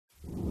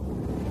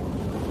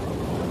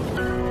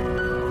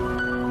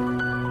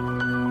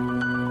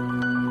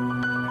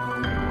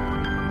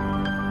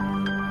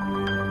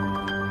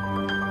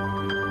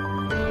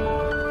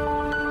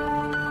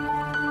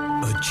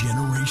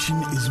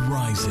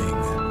Rising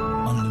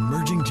on an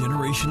emerging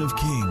generation of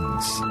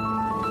kings.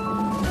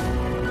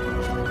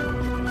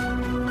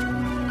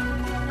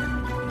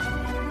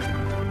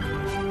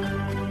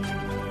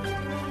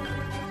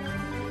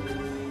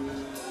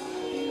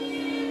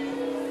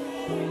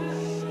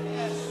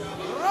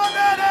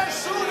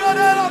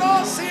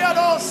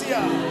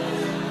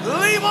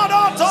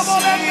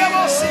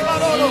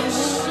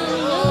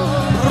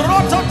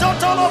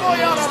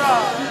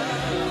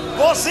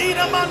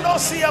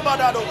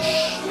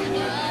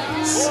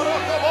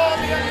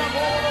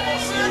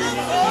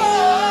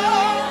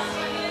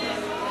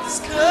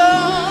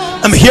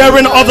 I'm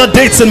hearing other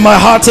dates in my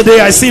heart today.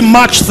 I see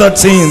March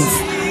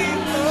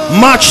 13th,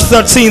 March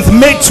 13th,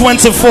 May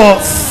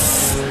 24th.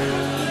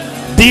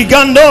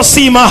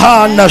 Digandosi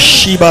Mahana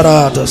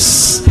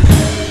Shibaradas.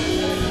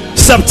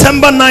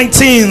 September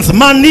 19th,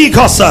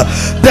 Manikosa,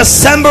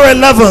 December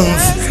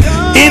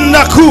 11th, in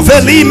the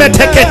Kuveli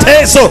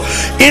Meteketeso,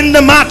 in the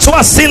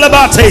Matwa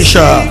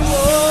Silabatesha.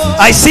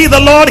 I see the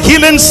Lord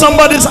healing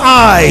somebody's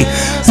eye.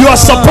 You are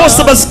supposed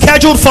to be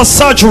scheduled for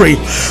surgery,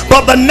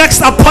 but the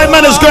next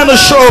appointment is going to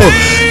show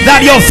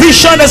that your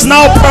vision is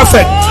now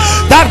perfect.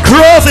 That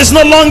growth is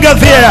no longer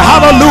there.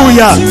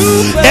 Hallelujah.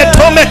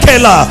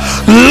 Etomekela.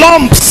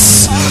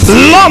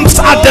 Lumps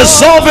are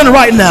dissolving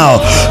right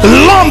now.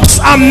 Lumps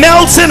are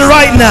melting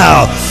right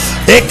now.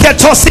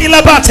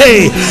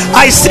 Eketosilabate.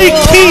 I see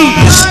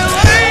keys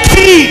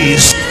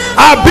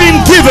are being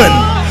given.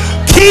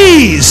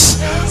 Keys.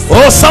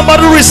 Oh,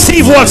 somebody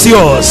receive what's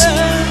yours.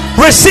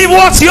 Receive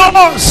what's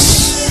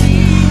yours.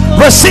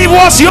 Receive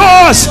what's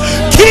yours.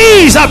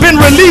 Keys have been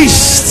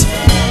released.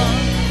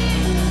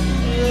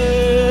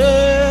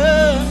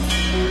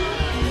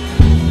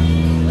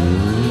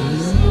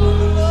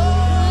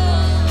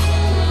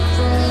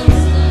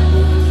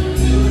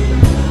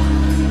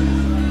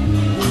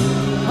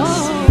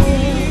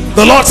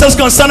 The Lord says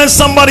concerning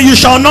somebody, you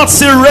shall not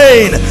see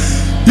rain,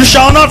 you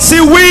shall not see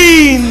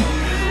wind,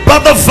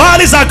 but the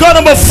valleys are going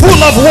to be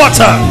full of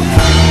water.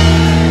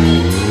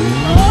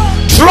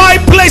 Dry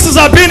places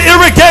are being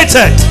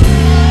irrigated.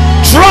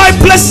 Dry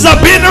places are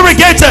being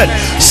irrigated.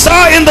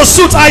 Sir, in the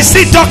suit, I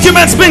see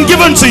documents being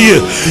given to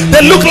you.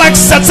 They look like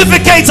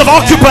certificates of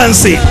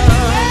occupancy.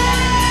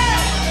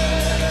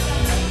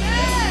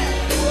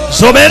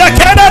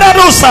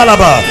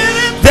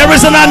 There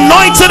is an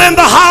anointing in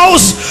the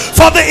house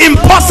for the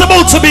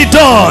impossible to be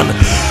done.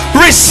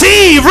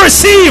 Receive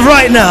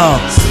right now.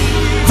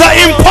 The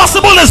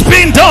impossible is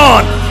being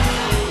done.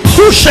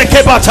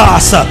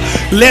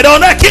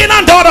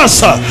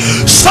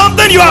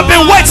 Something you have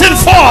been waiting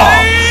for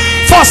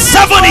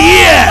 7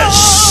 years.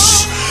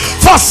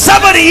 For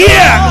 7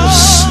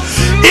 years.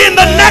 In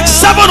the next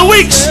 7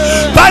 weeks,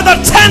 by the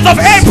 10th of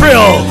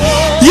April,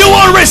 you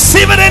will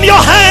receive it in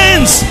your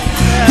hands.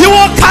 You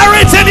will carry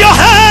it in your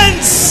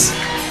hands.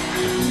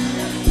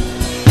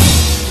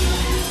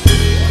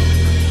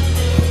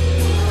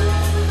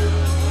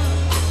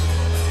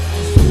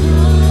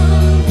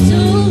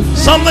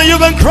 Something you've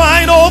been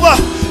crying over,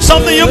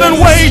 something you've been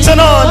waiting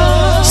on,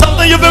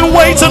 something you've been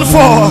waiting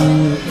for.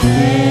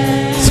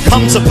 It's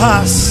come to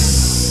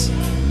pass.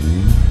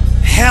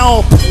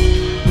 Help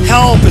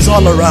is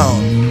all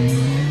around.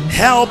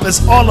 Help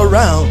is all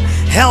around.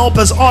 Help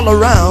is all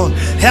around.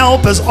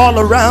 Help is all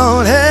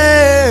around.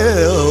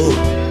 Help.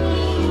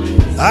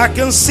 I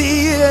can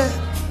see it.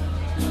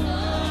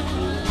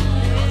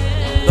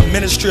 The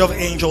ministry of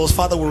angels,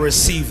 Father, will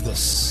receive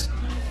this.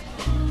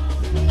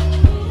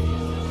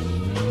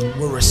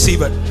 Will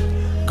receive it.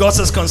 God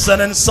says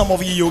concerning some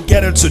of you, you'll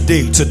get it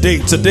today.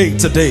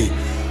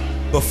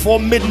 Before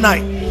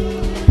midnight.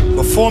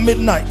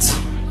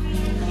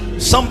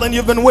 Something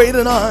you've been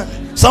waiting on.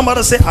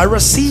 Somebody say, I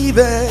receive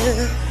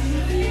it.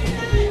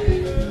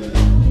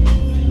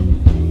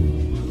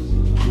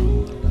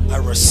 I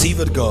receive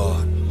it,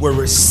 God. We'll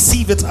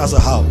receive it as a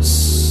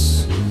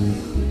house.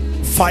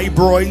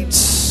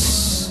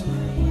 Fibroids,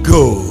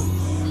 go.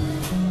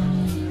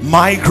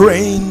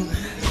 Migraine,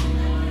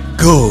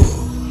 go.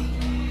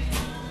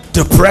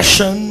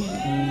 Depression,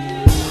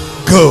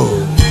 go.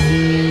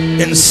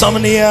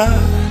 Insomnia,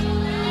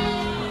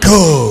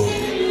 go.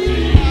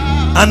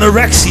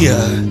 Anorexia,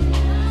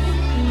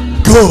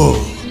 go.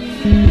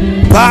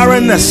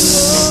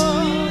 Barrenness,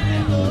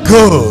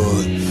 go.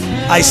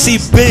 I see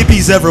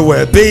babies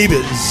everywhere.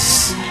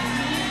 Babies,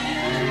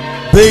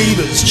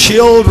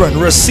 children,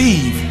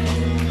 receive.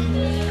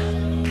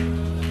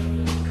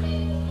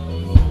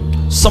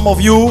 Some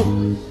of you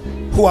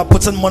who are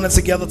putting money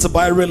together to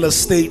buy real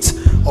estate,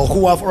 or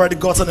who have already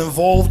gotten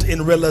involved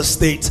in real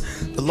estate,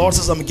 the Lord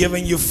says, I'm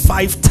giving you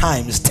 5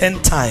 times, 10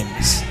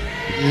 times.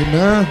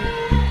 Amen.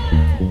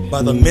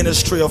 By the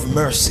ministry of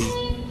mercy.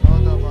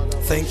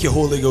 Thank you,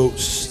 Holy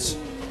Ghost.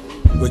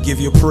 We give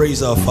you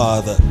praise, our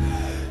Father.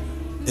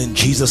 In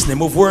Jesus' name,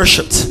 we've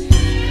worshipped.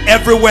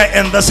 Everywhere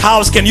in this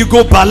house, can you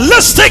go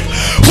ballistic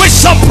with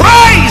some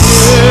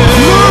praise?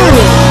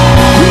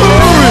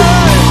 Glory.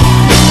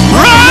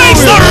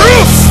 Raise the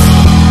roof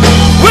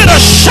with a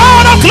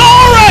shout of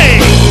glory.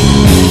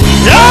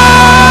 Yay!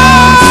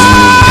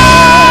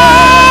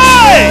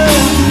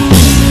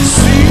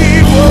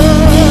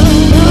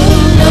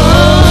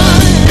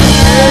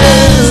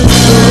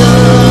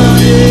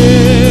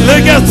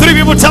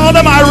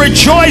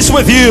 rejoice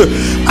with you.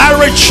 I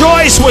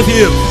rejoice with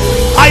you.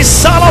 I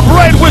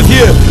celebrate with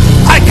you.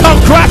 I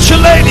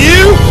congratulate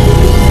you.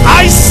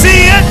 I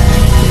see it.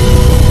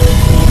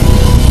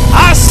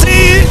 I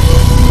see it.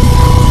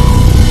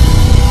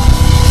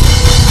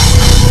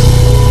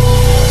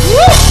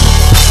 Woo!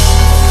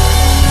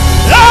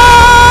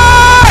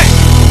 Hey!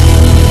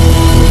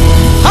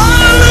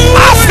 Hallelujah! I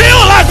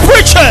feel like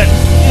preaching.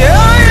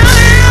 Yeah.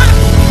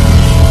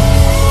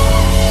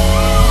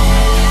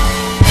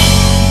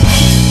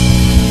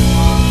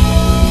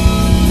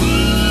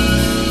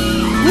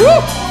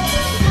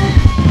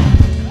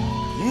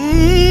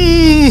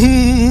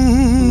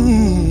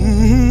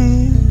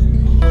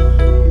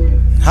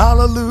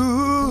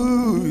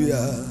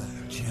 Hallelujah.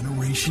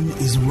 Generation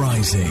is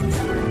rising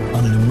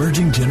on an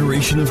emerging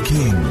generation of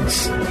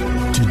kings.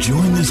 To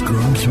join this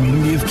growing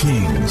community of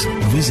kings,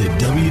 visit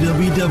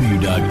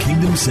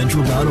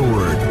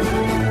www.kingdomcentral.org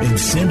and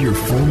send your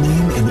full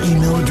name and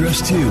email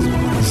address to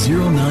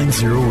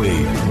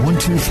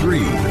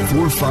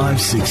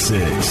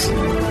 0908-123-4566.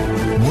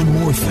 One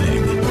more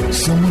thing,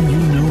 someone you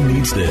know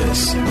needs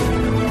this.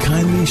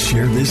 Kindly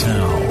share this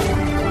now.